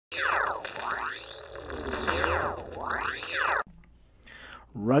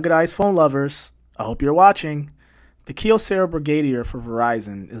Ruggedized phone lovers, I hope you're watching. The Kyocera Brigadier for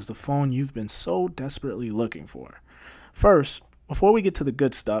Verizon is the phone you've been so desperately looking for. First, before we get to the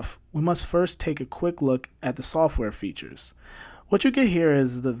good stuff, we must first take a quick look at the software features. What you get here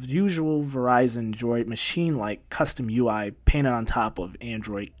is the usual Verizon Droid machine-like custom UI painted on top of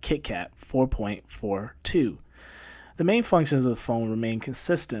Android KitKat 4.42. The main functions of the phone remain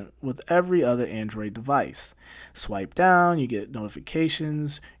consistent with every other Android device. Swipe down, you get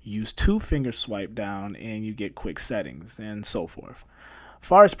notifications, use two-finger swipe down, and you get quick settings, and so forth. As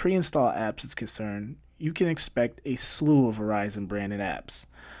far as pre-installed apps is concerned, you can expect a slew of Verizon branded apps.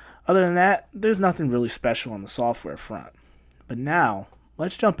 Other than that, there's nothing really special on the software front. But now,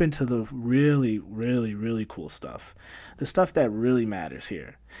 let's jump into the really cool stuff. The stuff that really matters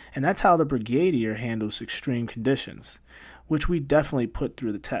here. And that's how the Brigadier handles extreme conditions, which we definitely put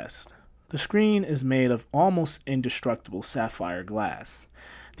through the test. The screen is made of almost indestructible sapphire glass.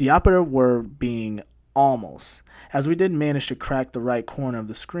 The operative word being almost, as we did manage to crack the right corner of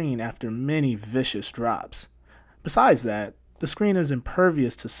the screen after many vicious drops. Besides that, the screen is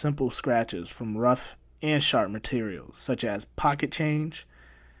impervious to simple scratches from rough and sharp materials such as pocket change,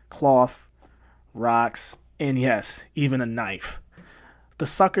 cloth, rocks, and yes, even a knife. The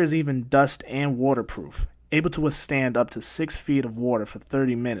sucker is even dust and waterproof, able to withstand up to 6 feet of water for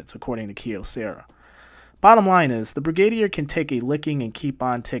 30 minutes according to Kyocera. Bottom line is, the Brigadier can take a licking and keep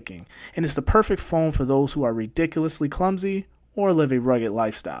on ticking, and is the perfect phone for those who are ridiculously clumsy or live a rugged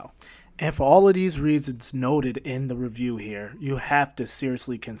lifestyle. And for all of these reasons noted in the review here, you have to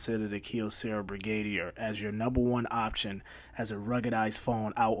seriously consider the Kyocera Brigadier as your #1 option as a ruggedized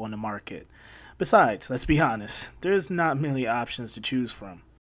phone out on the market. Besides, let's be honest, there's not many options to choose from.